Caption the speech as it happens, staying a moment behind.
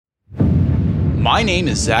My name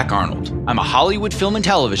is Zach Arnold. I'm a Hollywood film and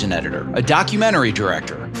television editor, a documentary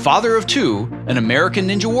director, father of two, an American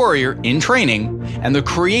Ninja Warrior in training, and the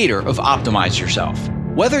creator of Optimize Yourself.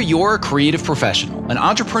 Whether you're a creative professional, an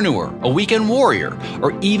entrepreneur, a weekend warrior,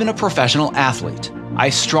 or even a professional athlete, I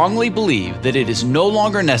strongly believe that it is no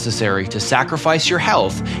longer necessary to sacrifice your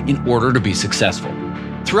health in order to be successful.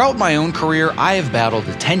 Throughout my own career, I have battled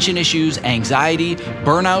attention issues, anxiety,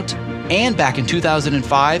 burnout, and back in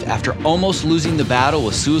 2005, after almost losing the battle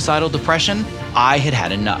with suicidal depression, I had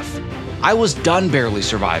had enough. I was done barely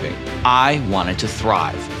surviving. I wanted to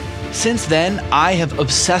thrive. Since then, I have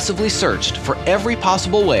obsessively searched for every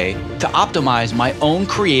possible way to optimize my own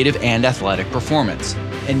creative and athletic performance.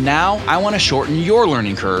 And now I want to shorten your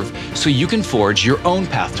learning curve so you can forge your own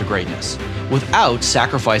path to greatness without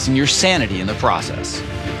sacrificing your sanity in the process.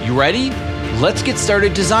 You ready? Let's get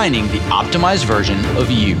started designing the optimized version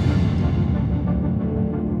of you.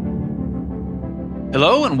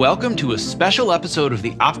 Hello and welcome to a special episode of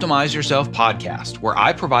the Optimize Yourself podcast, where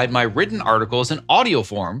I provide my written articles in audio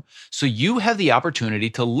form so you have the opportunity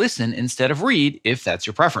to listen instead of read if that's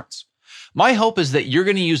your preference. My hope is that you're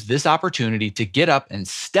going to use this opportunity to get up and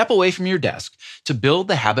step away from your desk to build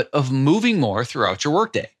the habit of moving more throughout your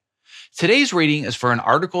workday. Today's reading is for an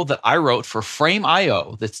article that I wrote for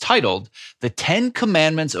Frame.io that's titled The 10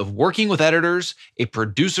 Commandments of Working with Editors, a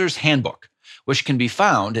Producer's Handbook, which can be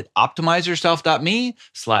found at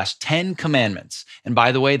optimizeyourself.me/10 commandments. And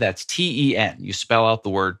by the way, that's TEN. You spell out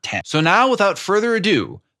the word 10. So now, without further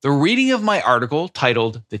ado, the reading of my article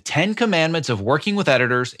titled The 10 Commandments of Working with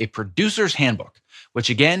Editors, a Producer's Handbook,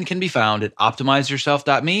 which again can be found at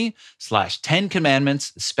optimizeyourself.me/10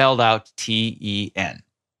 commandments, spelled out TEN.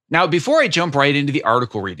 Now, before I jump right into the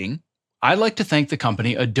article reading, I'd like to thank the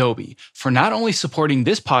company Adobe for not only supporting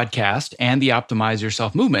this podcast and the Optimize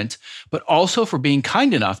Yourself movement, but also for being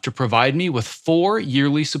kind enough to provide me with 4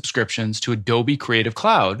 yearly subscriptions to Adobe Creative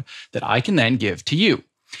Cloud that I can then give to you.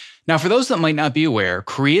 Now, for those that might not be aware,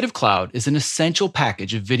 Creative Cloud is an essential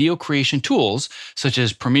package of video creation tools such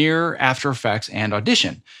as Premiere, After Effects, and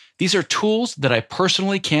Audition. These are tools that I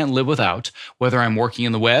personally can't live without, whether I'm working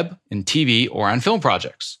in the web, in TV, or on film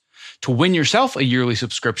projects. To win yourself a yearly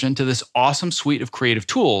subscription to this awesome suite of creative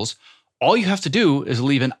tools, all you have to do is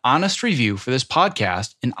leave an honest review for this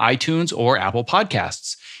podcast in iTunes or Apple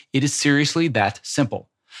Podcasts. It is seriously that simple.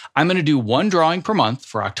 I'm going to do one drawing per month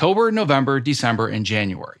for October, November, December, and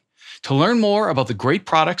January. To learn more about the great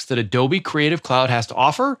products that Adobe Creative Cloud has to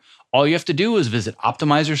offer, all you have to do is visit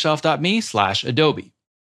optimizeyourself.me/Adobe.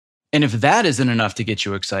 And if that isn't enough to get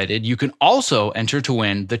you excited, you can also enter to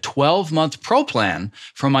win the 12-month Pro Plan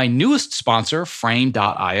from my newest sponsor,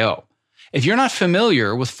 Frame.io. If you're not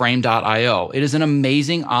familiar with Frame.io, it is an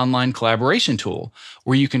amazing online collaboration tool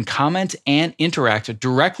where you can comment and interact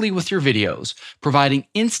directly with your videos, providing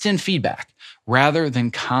instant feedback rather than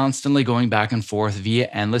constantly going back and forth via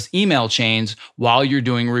endless email chains while you're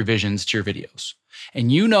doing revisions to your videos.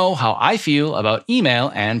 And you know how I feel about email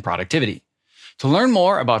and productivity. To learn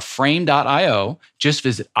more about Frame.io, just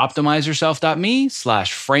visit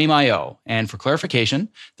optimizeyourself.me/Frame.io. And for clarification,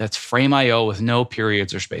 that's Frame.io with no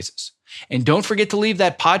periods or spaces. And don't forget to leave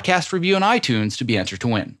that podcast review on iTunes to be entered to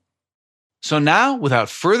win. So now, without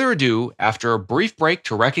further ado, after a brief break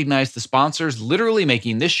to recognize the sponsors literally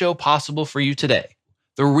making this show possible for you today,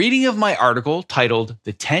 the reading of my article titled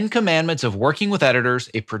The 10 Commandments of Working with Editors,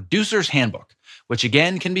 a Producer's Handbook, which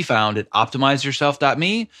again can be found at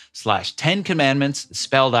optimizeyourself.me/10 commandments,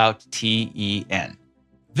 spelled out TEN.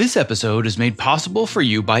 This episode is made possible for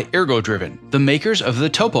you by ErgoDriven, the makers of the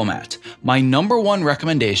TopoMat, my #1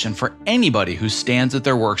 recommendation for anybody who stands at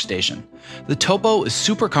their workstation. The Topo is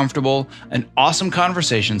super comfortable, an awesome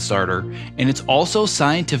conversation starter, and it's also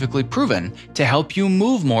scientifically proven to help you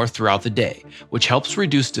move more throughout the day, which helps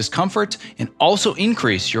reduce discomfort and also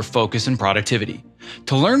increase your focus and productivity.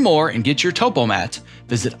 To learn more and get your TopoMat,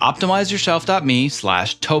 visit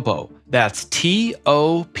optimizeyourself.me/topo. That's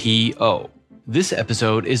TOPO. This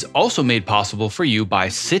episode is also made possible for you by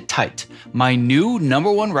Sit Tight, my new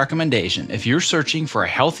 #1 recommendation if you're searching for a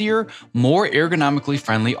healthier, more ergonomically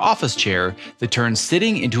friendly office chair that turns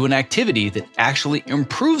sitting into an activity that actually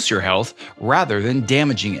improves your health rather than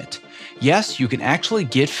damaging it. Yes, you can actually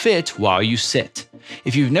get fit while you sit.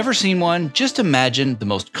 If you've never seen one, just imagine the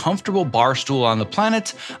most comfortable bar stool on the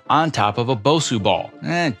planet on top of a Bosu ball.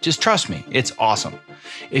 Just trust me, it's awesome.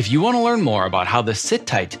 If you want to learn more about how the Sit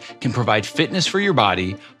Tight can provide fitness for your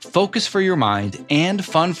body, focus for your mind, and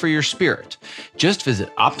fun for your spirit, just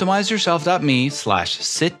visit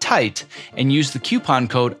optimizeyourself.me/sit-tight and use the coupon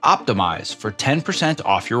code OPTIMIZE for 10%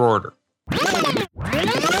 off your order.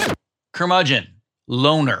 Curmudgeon,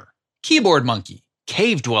 loner, keyboard monkey,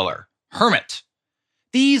 cave dweller, hermit.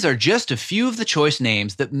 These are just a few of the choice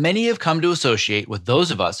names that many have come to associate with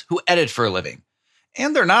those of us who edit for a living.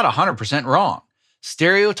 And they're not 100% wrong.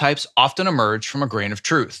 Stereotypes often emerge from a grain of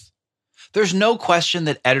truth. There's no question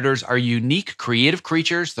that editors are unique creative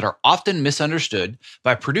creatures that are often misunderstood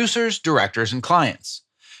by producers, directors, and clients.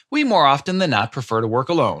 We more often than not prefer to work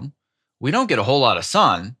alone. We don't get a whole lot of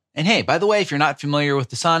sun. And hey, by the way, if you're not familiar with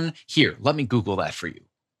the sun, here, let me Google that for you.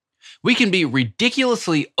 We can be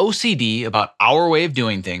ridiculously OCD about our way of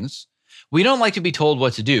doing things. We don't like to be told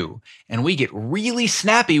what to do, and we get really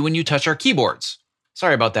snappy when you touch our keyboards.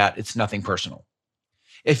 Sorry about that, it's nothing personal.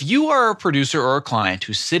 If you are a producer or a client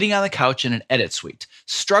who's sitting on the couch in an edit suite,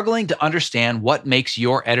 struggling to understand what makes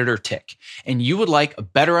your editor tick, and you would like a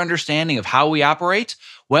better understanding of how we operate,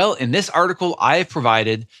 well, in this article, I have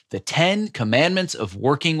provided the 10 commandments of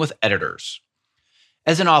working with editors.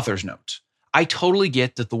 As an author's note, I totally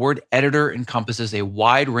get that the word editor encompasses a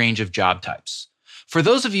wide range of job types. For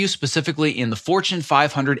those of you specifically in the Fortune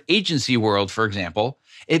 500 agency world, for example,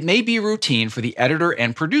 it may be routine for the editor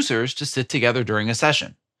and producers to sit together during a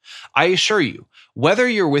session. I assure you, whether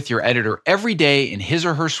you're with your editor every day in his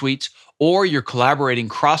or her suite, or you're collaborating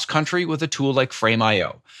cross-country with a tool like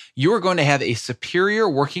Frame.io, you are going to have a superior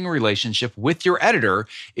working relationship with your editor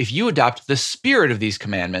if you adopt the spirit of these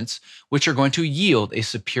commandments, which are going to yield a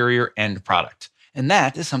superior end product. And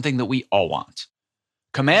that is something that we all want.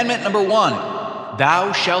 Commandment number 1,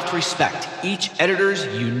 thou shalt respect each editor's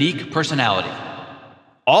unique personality.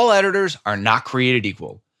 All editors are not created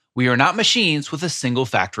equal. We are not machines with a single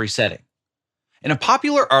factory setting. In a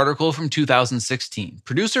popular article from 2016,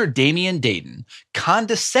 producer Damian Dayton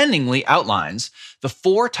condescendingly outlines the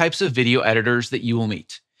 4 types of video editors that you will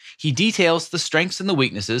meet. He details the strengths and the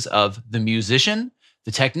weaknesses of the musician,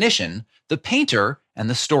 the technician, the painter, and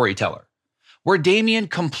the storyteller. Where Damian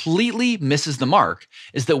completely misses the mark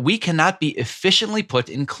is that we cannot be efficiently put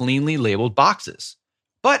in cleanly labeled boxes.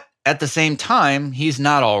 But at the same time, he's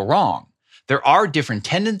not all wrong. There are different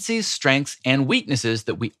tendencies, strengths, and weaknesses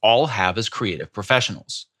that we all have as creative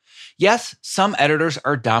professionals. Yes, some editors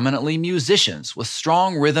are dominantly musicians with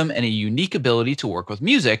strong rhythm and a unique ability to work with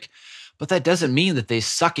music, but that doesn't mean that they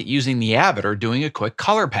suck at using the Avid or doing a quick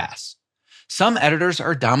color pass. Some editors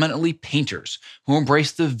are dominantly painters who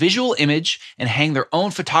embrace the visual image and hang their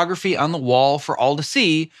own photography on the wall for all to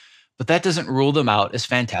see, but that doesn't rule them out as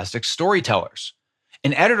fantastic storytellers.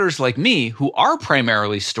 And editors like me, who are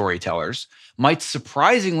primarily storytellers, might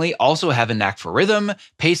surprisingly also have a knack for rhythm,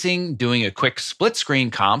 pacing, doing a quick split-screen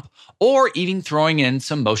comp, or even throwing in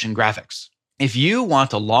some motion graphics. If you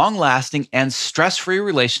want a long-lasting and stress-free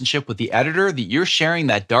relationship with the editor that you're sharing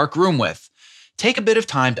that dark room with, take a bit of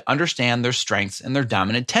time to understand their strengths and their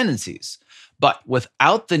dominant tendencies, but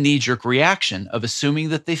without the knee-jerk reaction of assuming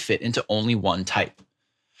that they fit into only one type.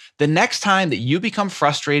 The next time that you become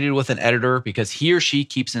frustrated with an editor because he or she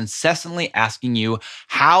keeps incessantly asking you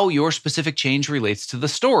how your specific change relates to the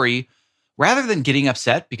story, rather than getting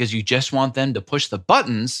upset because you just want them to push the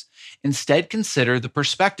buttons, instead consider the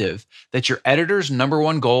perspective that your editor's number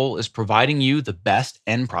one goal is providing you the best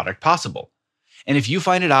end product possible. And if you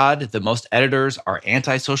find it odd that most editors are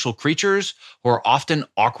antisocial creatures who are often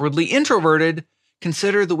awkwardly introverted,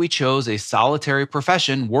 consider that we chose a solitary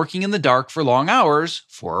profession working in the dark for long hours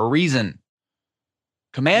for a reason.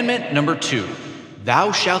 Commandment number 2,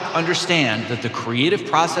 thou shalt understand that the creative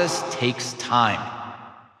process takes time.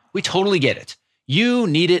 We totally get it. You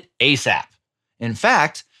need it ASAP. In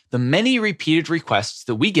fact, the many repeated requests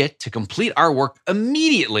that we get to complete our work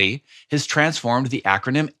immediately has transformed the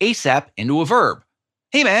acronym ASAP into a verb.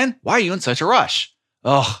 Hey man, why are you in such a rush?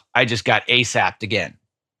 Ugh, I just got ASAP'd again.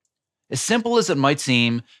 As simple as it might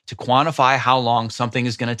seem, to quantify how long something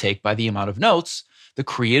is going to take by the amount of notes, the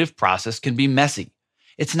creative process can be messy.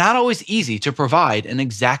 It's not always easy to provide an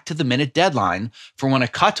exact to-the-minute deadline for when a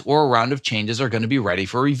cut or a round of changes are going to be ready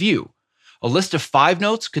for review. A list of 5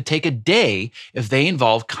 notes could take a day if they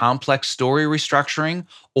involve complex story restructuring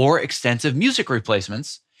or extensive music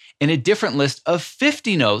replacements, and a different list of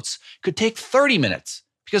 50 notes could take 30 minutes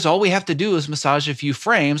because all we have to do is massage a few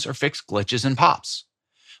frames or fix glitches and pops.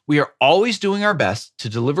 We are always doing our best to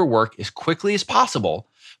deliver work as quickly as possible,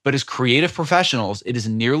 but as creative professionals, it is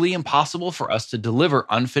nearly impossible for us to deliver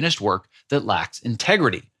unfinished work that lacks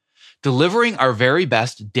integrity. Delivering our very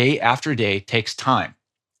best day after day takes time.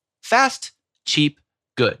 Fast, cheap,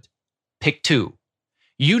 good. Pick 2.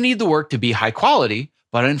 You need the work to be high quality,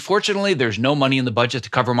 but unfortunately there's no money in the budget to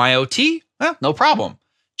cover my OT? No problem.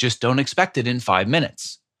 Just don't expect it in 5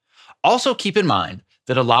 minutes. Also keep in mind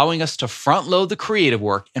that allowing us to front load the creative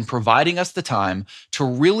work and providing us the time to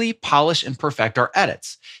really polish and perfect our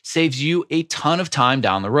edits saves you a ton of time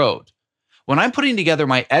down the road. When I'm putting together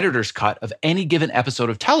my editor's cut of any given episode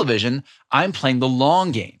of television, I'm playing the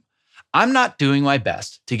long game. I'm not doing my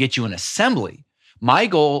best to get you an assembly. My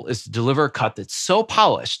goal is to deliver a cut that's so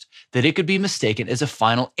polished that it could be mistaken as a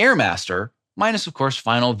final air master, minus, of course,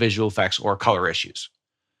 final visual effects or color issues.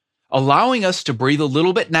 Allowing us to breathe a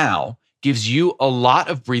little bit now gives you a lot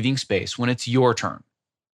of breathing space when it's your turn.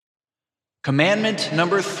 Commandment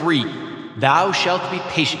number 3, thou shalt be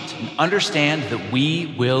patient and understand that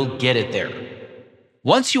we will get it there.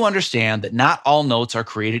 Once you understand that not all notes are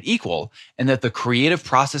created equal and that the creative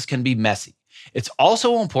process can be messy, it's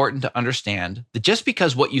also important to understand that just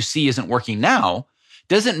because what you see isn't working now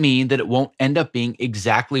doesn't mean that it won't end up being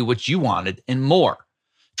exactly what you wanted and more.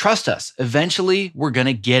 Trust us, eventually we're going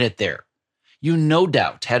to get it there. You no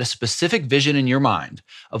doubt had a specific vision in your mind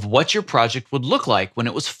of what your project would look like when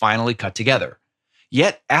it was finally cut together.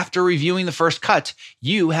 Yet, after reviewing the first cut,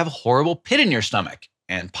 you have a horrible pit in your stomach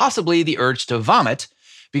and possibly the urge to vomit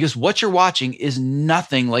because what you're watching is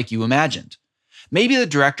nothing like you imagined. Maybe the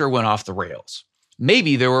director went off the rails.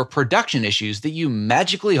 Maybe there were production issues that you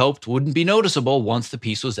magically hoped wouldn't be noticeable once the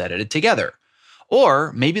piece was edited together.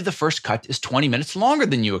 Or maybe the first cut is 20 minutes longer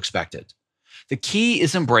than you expected. The key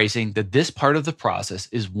is embracing that this part of the process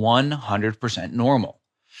is 100% normal.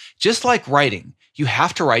 Just like writing, you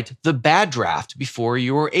have to write the bad draft before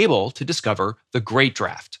you are able to discover the great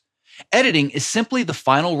draft. Editing is simply the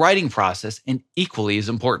final writing process and equally as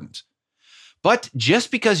important. But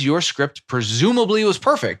just because your script presumably was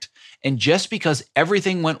perfect, and just because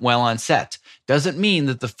everything went well on set, doesn't mean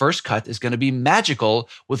that the first cut is going to be magical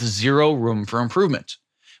with zero room for improvement.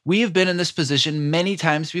 We have been in this position many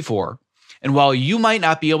times before, and while you might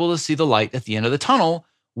not be able to see the light at the end of the tunnel,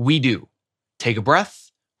 we do. Take a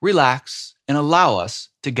breath, relax, and allow us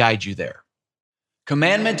to guide you there.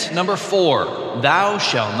 Commandment number 4, thou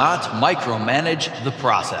shalt not micromanage the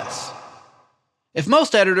process. If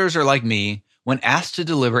most editors are like me, when asked to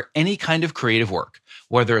deliver any kind of creative work,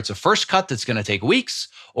 whether it's a first cut that's going to take weeks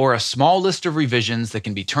or a small list of revisions that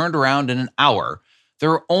can be turned around in an hour,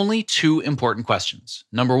 there are only 2 important questions.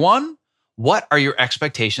 Number 1, what are your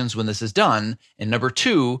expectations when this is done? And number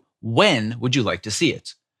 2, when would you like to see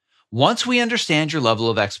it? Once we understand your level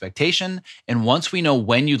of expectation, and once we know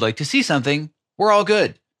when you'd like to see something, we're all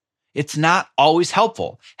good. It's not always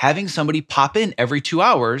helpful having somebody pop in every 2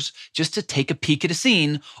 hours just to take a peek at a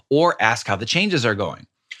scene or ask how the changes are going.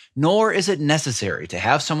 Nor is it necessary to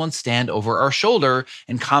have someone stand over our shoulder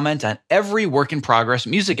and comment on every work in progress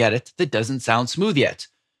music edit that doesn't sound smooth yet.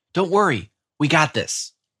 Don't worry, we got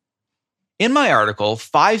this. In my article,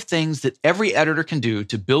 5 things that every editor can do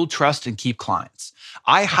to build trust and keep clients,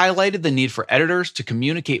 I highlighted the need for editors to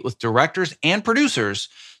communicate with directors and producers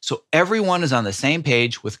so everyone is on the same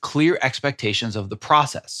page with clear expectations of the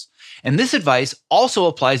process. And this advice also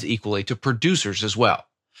applies equally to producers as well.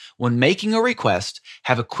 When making a request,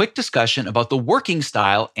 have a quick discussion about the working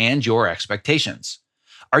style and your expectations.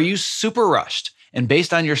 Are you super rushed? And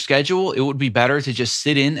based on your schedule, it would be better to just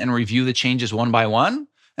sit in and review the changes one by one?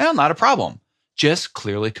 Well, not a problem. Just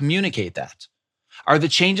clearly communicate that. Are the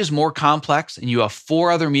changes more complex and you have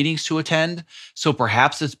 4 other meetings to attend, so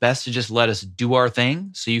perhaps it's best to just let us do our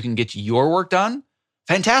thing so you can get your work done?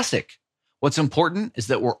 Fantastic. What's important is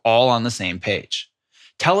that we're all on the same page.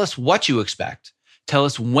 Tell us what you expect. Tell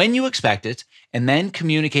us when you expect it, and then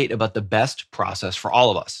communicate about the best process for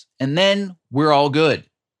all of us. And then we're all good.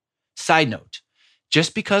 Side note,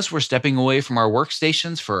 just because we're stepping away from our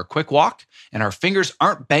workstations for a quick walk and our fingers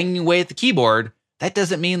aren't banging away at the keyboard, that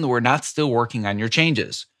doesn't mean that we're not still working on your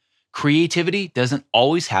changes. Creativity doesn't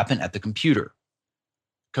always happen at the computer.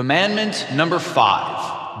 Commandment number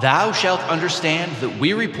 5, thou shalt understand that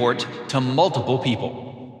we report to multiple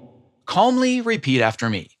people. Calmly repeat after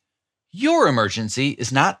me. Your emergency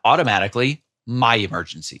is not automatically my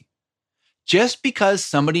emergency. Just because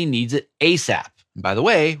somebody needs it ASAP, and by the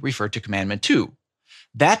way, refer to Commandment 2,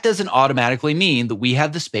 that doesn't automatically mean that we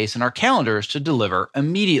have the space in our calendars to deliver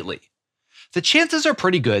immediately. The chances are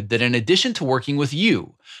pretty good that in addition to working with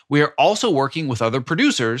you, we are also working with other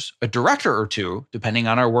producers, a director or 2, depending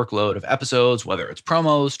on our workload of episodes, whether it's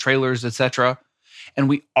promos, trailers, etc. And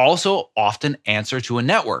we also often answer to a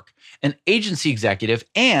network, an agency executive,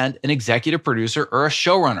 and an executive producer or a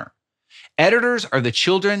showrunner. Editors are the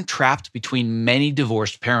children trapped between many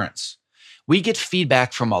divorced parents. We get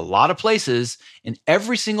feedback from a lot of places, and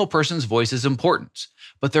every single person's voice is important.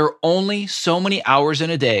 But there are only so many hours in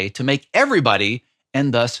a day to make everybody,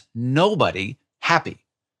 and thus nobody, happy.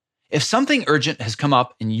 If something urgent has come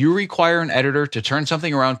up and you require an editor to turn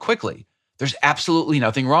something around quickly, there's absolutely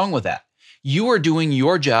nothing wrong with that. You are doing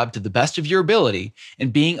your job to the best of your ability,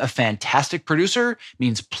 and being a fantastic producer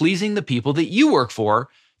means pleasing the people that you work for,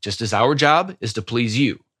 just as our job is to please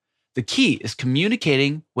you. The key is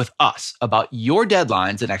communicating with us about your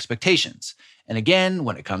deadlines and expectations. And again,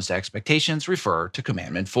 when it comes to expectations, refer to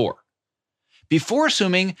Commandment 4. Before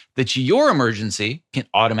assuming that your emergency can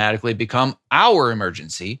automatically become our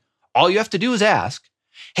emergency, all you have to do is ask,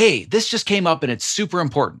 hey, this just came up and it's super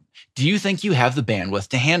important. Do you think you have the bandwidth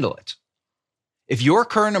to handle it? If your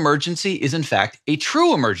current emergency is in fact a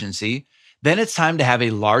true emergency, then it's time to have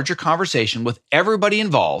a larger conversation with everybody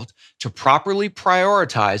involved to properly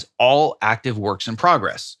prioritize all active works in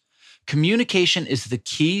progress. Communication is the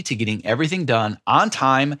key to getting everything done on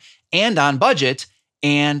time and on budget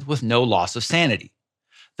and with no loss of sanity.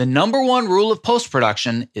 The number one rule of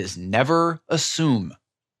post-production is never assume.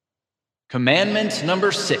 Commandment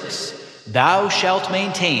number 6, thou shalt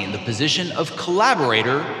maintain the position of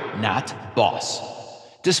collaborator, not boss.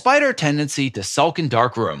 Despite our tendency to sulk in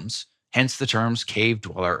dark rooms, hence the terms cave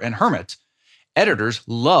dweller and hermit, editors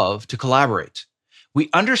love to collaborate. We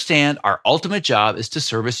understand our ultimate job is to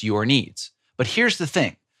service your needs. But here's the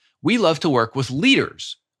thing. We love to work with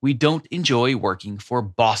leaders. We don't enjoy working for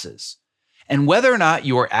bosses. And whether or not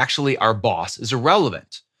you are actually our boss is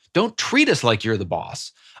irrelevant. Don't treat us like you're the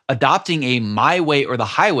boss. Adopting a my way or the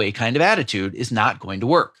highway kind of attitude is not going to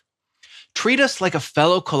work. Treat us like a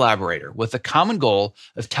fellow collaborator with the common goal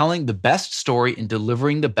of telling the best story and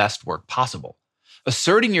delivering the best work possible.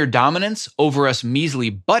 Asserting your dominance over us measly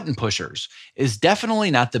button pushers is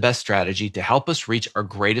definitely not the best strategy to help us reach our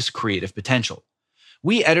greatest creative potential.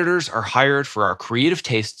 We editors are hired for our creative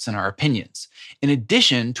tastes and our opinions, in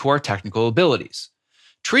addition to our technical abilities.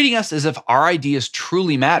 Treating us as if our ideas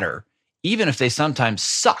truly matter, even if they sometimes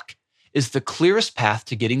suck, is the clearest path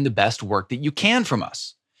to getting the best work that you can from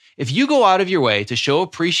us. If you go out of your way to show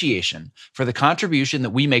appreciation for the contribution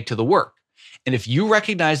that we make to the work, and if you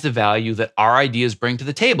recognize the value that our ideas bring to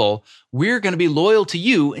the table, we're going to be loyal to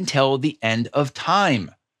you until the end of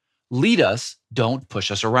time. Lead us, don't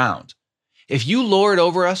push us around. If you lord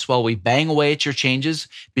over us while we bang away at your changes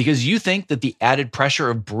because you think that the added pressure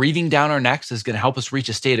of breathing down our necks is going to help us reach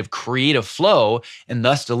a state of creative flow and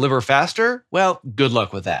thus deliver faster, well, good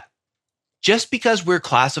luck with that. Just because we're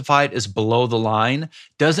classified as below the line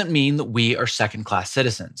doesn't mean that we are second-class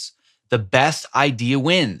citizens. The best idea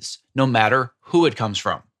wins, no matter who it comes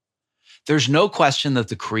from. There's no question that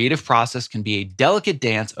the creative process can be a delicate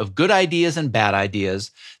dance of good ideas and bad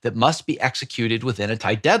ideas that must be executed within a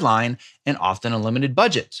tight deadline and often a limited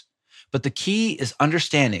budget. But the key is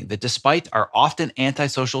understanding that despite our often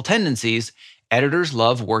antisocial tendencies, editors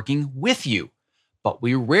love working with you, but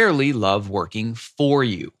we rarely love working for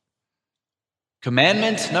you.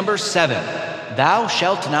 Commandment number 7, thou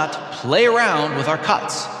shalt not play around with our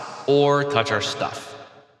cuts or touch our stuff.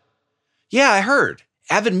 Yeah, I heard.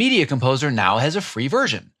 Avid Media Composer now has a free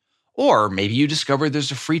version. Or maybe you discovered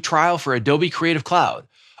there's a free trial for Adobe Creative Cloud.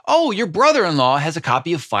 Oh, your brother-in-law has a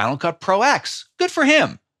copy of Final Cut Pro X. Good for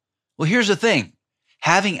him. Well, here's the thing.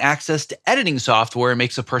 Having access to editing software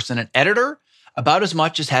makes a person an editor about as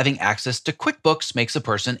much as having access to QuickBooks makes a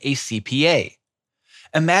person a CPA.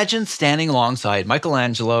 Imagine standing alongside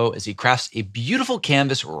Michelangelo as he crafts a beautiful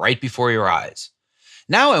canvas right before your eyes.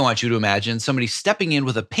 Now I want you to imagine somebody stepping in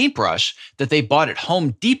with a paintbrush that they bought at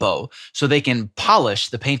Home Depot so they can polish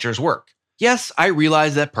the painter's work. Yes, I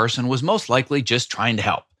realize that person was most likely just trying to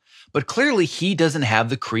help, but clearly he doesn't have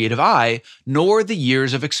the creative eye nor the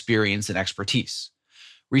years of experience and expertise.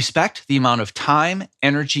 Respect the amount of time,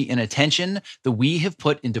 energy, and attention that we have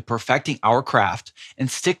put into perfecting our craft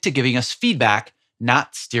and stick to giving us feedback,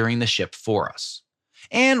 not steering the ship for us.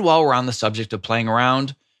 And while we're on the subject of playing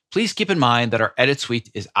around, please keep in mind that our edit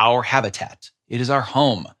suite is our habitat. It is our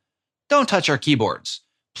home. Don't touch our keyboards.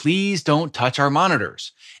 Please don't touch our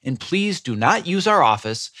monitors. And please do not use our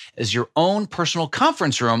office as your own personal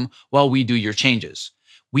conference room while we do your changes.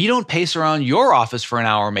 We don't pace around your office for an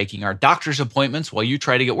hour making our doctor's appointments while you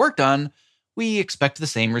try to get work done. We expect the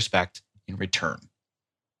same respect in return.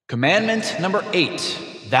 Commandment number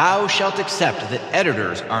 8, thou shalt accept that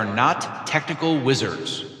editors are not technical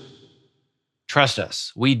wizards. Trust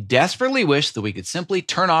us, we desperately wish that we could simply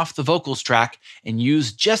turn off the vocals track and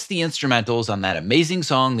use just the instrumentals on that amazing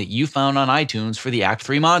song that you found on iTunes for the Act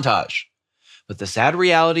 3 montage. But the sad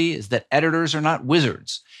reality is that editors are not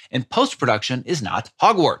wizards, and post-production is not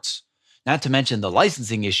Hogwarts, not to mention the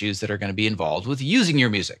licensing issues that are going to be involved with using your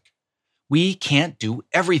music. We can't do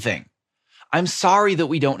everything. I'm sorry that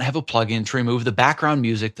we don't have a plugin to remove the background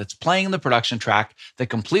music that's playing in the production track that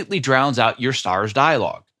completely drowns out your star's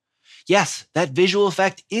dialogue. Yes, that visual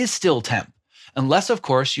effect is still temp, unless of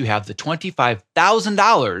course you have the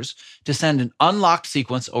 $25,000 to send an unlocked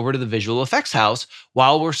sequence over to the visual effects house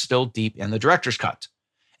while we're still deep in the director's cut.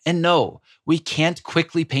 And no, we can't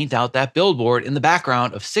quickly paint out that billboard in the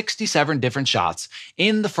background of 67 different shots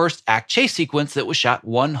in the first act chase sequence that was shot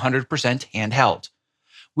 100% handheld.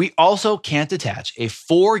 We also can't attach a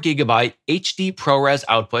 4 GB HD ProRes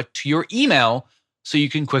output to your email so you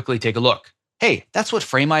can quickly take a look. Hey, that's what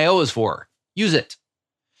Frame.io is for. Use it.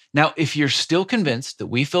 Now, if you're still convinced that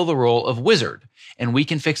we fill the role of wizard and we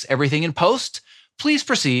can fix everything in post, please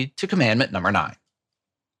proceed to commandment number 9.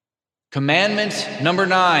 Commandment number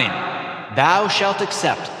 9, thou shalt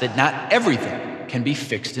accept that not everything can be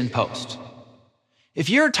fixed in post. If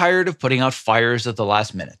you're tired of putting out fires at the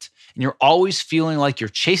last minute, and you're always feeling like you're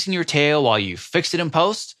chasing your tail while you fix it in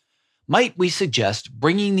post, might we suggest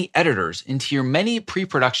bringing the editors into your many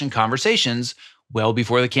pre-production conversations well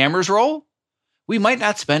before the cameras roll? We might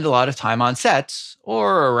not spend a lot of time on sets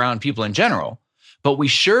or around people in general, but we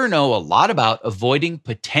sure know a lot about avoiding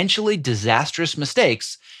potentially disastrous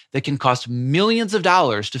mistakes that can cost millions of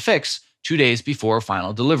dollars to fix 2 days before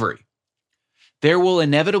final delivery. There will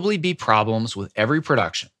inevitably be problems with every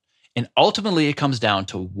production, and ultimately it comes down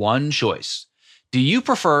to one choice. Do you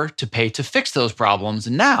prefer to pay to fix those problems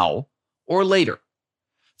now or later?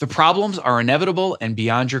 The problems are inevitable and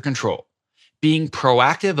beyond your control. Being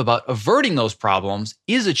proactive about averting those problems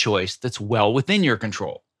is a choice that's well within your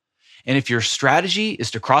control. And if your strategy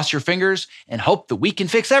is to cross your fingers and hope that we can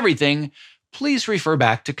fix everything, please refer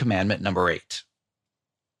back to commandment number 8.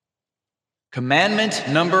 Commandment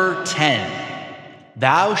number 10.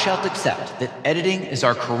 Thou shalt accept that editing is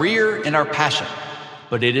our career and our passion,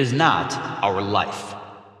 but it is not our life.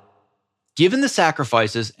 Given the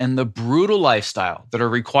sacrifices and the brutal lifestyle that are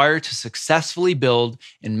required to successfully build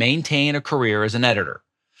and maintain a career as an editor,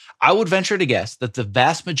 I would venture to guess that the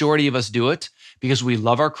vast majority of us do it because we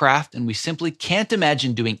love our craft and we simply can't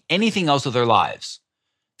imagine doing anything else with our lives.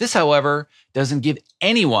 This, however, doesn't give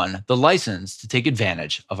anyone the license to take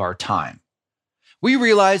advantage of our time. We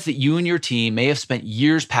realize that you and your team may have spent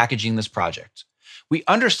years packaging this project. We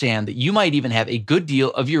understand that you might even have a good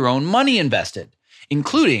deal of your own money invested,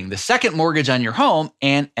 including the second mortgage on your home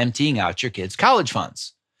and emptying out your kids' college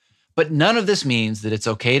funds. But none of this means that it's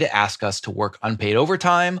okay to ask us to work unpaid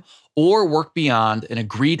overtime or work beyond an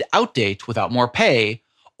agreed out date without more pay,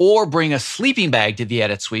 or bring a sleeping bag to the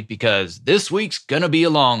edit suite because this week's gonna be a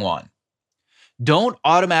long one. Don't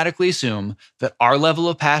automatically assume that our level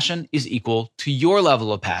of passion is equal to your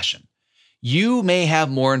level of passion. You may have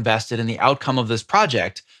more invested in the outcome of this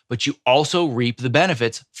project, but you also reap the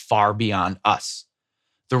benefits far beyond us.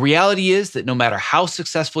 The reality is that no matter how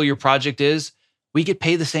successful your project is, we get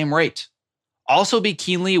paid the same rate. Also be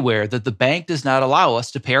keenly aware that the bank does not allow us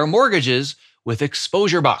to pay our mortgages with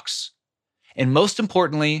exposure bucks. And most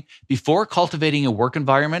importantly, before cultivating a work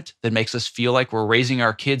environment that makes us feel like we're raising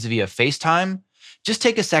our kids via FaceTime, just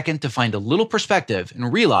take a second to find a little perspective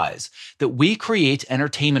and realize that we create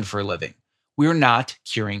entertainment for a living. We're not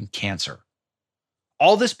curing cancer.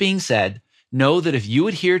 All this being said, know that if you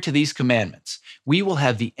adhere to these commandments, we will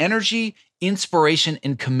have the energy, inspiration,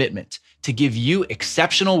 and commitment to give you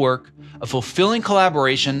exceptional work, a fulfilling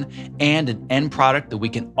collaboration, and an end product that we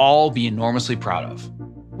can all be enormously proud of.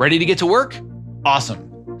 Ready to get to work?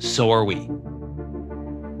 Awesome. So are we.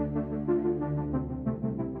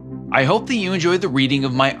 I hope that you enjoyed the reading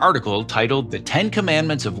of my article titled The 10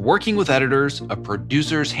 Commandments of Working with Editors, a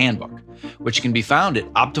Producer's Handbook, which can be found at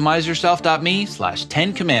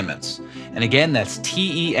optimizeyourself.me/10 commandments. And again, that's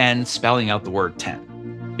TEN spelling out the word 10.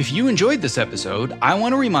 If you enjoyed this episode, I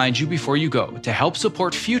want to remind you before you go to help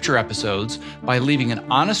support future episodes by leaving an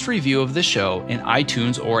honest review of the show in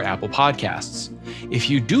iTunes or Apple Podcasts. If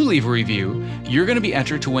you do leave a review, you're going to be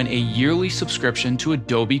entered to win a yearly subscription to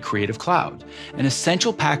Adobe Creative Cloud, an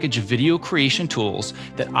essential package of video creation tools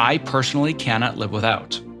that I personally cannot live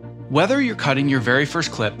without. Whether you're cutting your very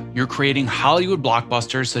first clip, you're creating Hollywood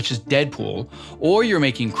blockbusters such as Deadpool, or you're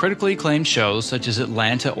making critically acclaimed shows such as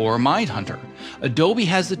Atlanta or Mindhunter, Adobe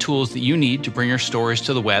has the tools that you need to bring your stories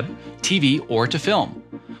to the web, TV, or to film.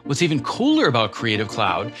 What's even cooler about Creative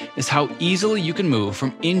Cloud is how easily you can move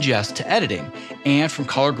from ingest to editing, and from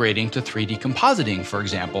color grading to 3D compositing, for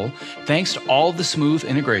example, thanks to all the smooth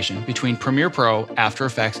integration between Premiere Pro, After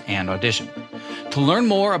Effects, and Audition. To learn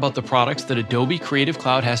more about the products that Adobe Creative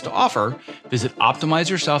Cloud has to offer, visit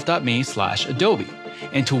optimizeyourself.me/Adobe.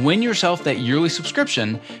 And to win yourself that yearly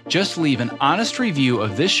subscription, just leave an honest review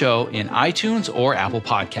of this show in iTunes or Apple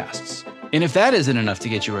Podcasts. And if that isn't enough to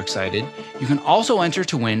get you excited, you can also enter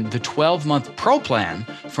to win the 12-month Pro Plan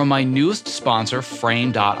from my newest sponsor,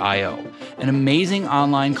 Frame.io, an amazing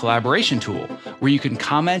online collaboration tool where you can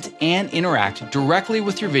comment and interact directly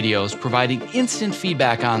with your videos, providing instant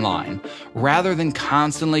feedback online, rather than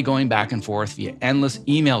constantly going back and forth via endless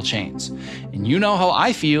email chains. And you know how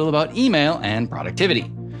I feel about email and productivity.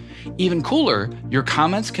 Even cooler, your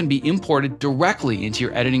comments can be imported directly into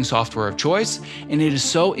your editing software of choice, and it is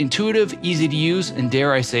so intuitive, easy to use, and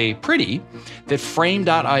dare I say pretty, that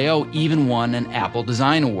Frame.io even won an Apple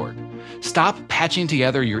Design Award. Stop patching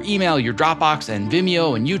together your email, your Dropbox, and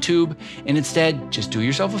Vimeo and YouTube, and instead just do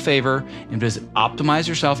yourself a favor and visit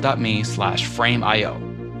optimizeyourself.me/Frame.io.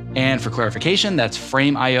 And for clarification, that's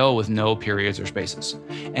Frame.io with no periods or spaces.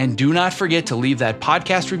 And do not forget to leave that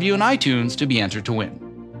podcast review in iTunes to be entered to win.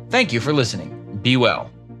 Thank you for listening. Be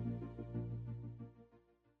well.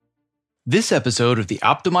 This episode of the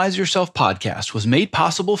Optimize Yourself podcast was made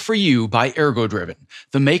possible for you by ErgoDriven,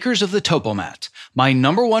 the makers of the TopoMat, my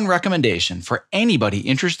 #1 recommendation for anybody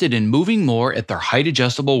interested in moving more at their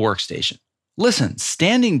height-adjustable workstation. Listen,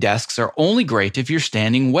 standing desks are only great if you're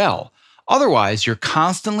standing well. Otherwise, you're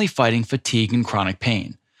constantly fighting fatigue and chronic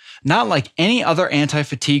pain. Not like any other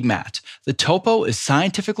anti-fatigue mat, the Topo is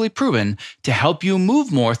scientifically proven to help you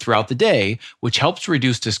move more throughout the day, which helps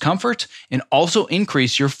reduce discomfort and also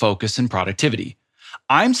increase your focus and productivity.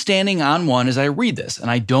 I'm standing on one as I read this,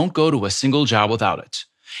 and I don't go to a single job without it.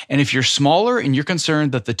 And if you're smaller and you're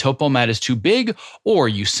concerned that the Topo mat is too big, or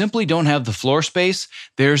you simply don't have the floor space,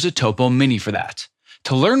 there's a Topo Mini for that.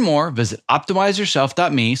 To learn more, visit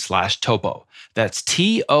optimizeyourself.me/topo. That's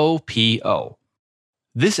TOPO.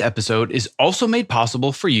 This episode is also made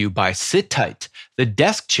possible for you by Sit Tight, the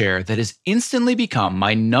desk chair that has instantly become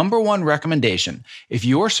my #1 recommendation if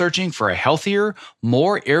you're searching for a healthier,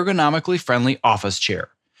 more ergonomically friendly office chair.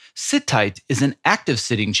 Sit Tight is an active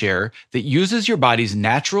sitting chair that uses your body's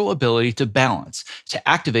natural ability to balance to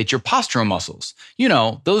activate your postural muscles. You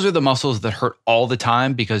know, those are the muscles that hurt all the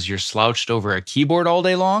time because you're slouched over a keyboard all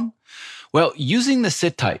day long. Well, using the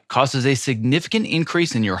Sit Tight causes a significant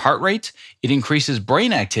increase in your heart rate, it increases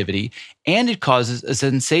brain activity, and it causes a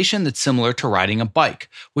sensation that's similar to riding a bike,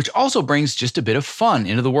 which also brings just a bit of fun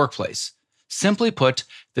into the workplace. Simply put,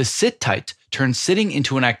 the Sit Tight turns sitting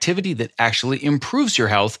into an activity that actually improves your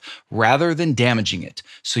health rather than damaging it,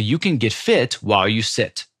 so you can get fit while you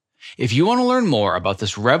sit. If you want to learn more about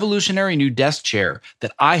this revolutionary new desk chair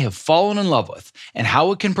that I have fallen in love with and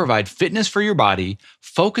how it can provide fitness for your body,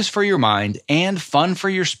 focus for your mind, and fun for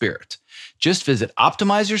your spirit, just visit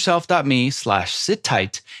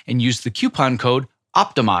optimizeyourself.me/sittight and use the coupon code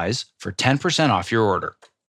OPTIMIZE for 10% off your order.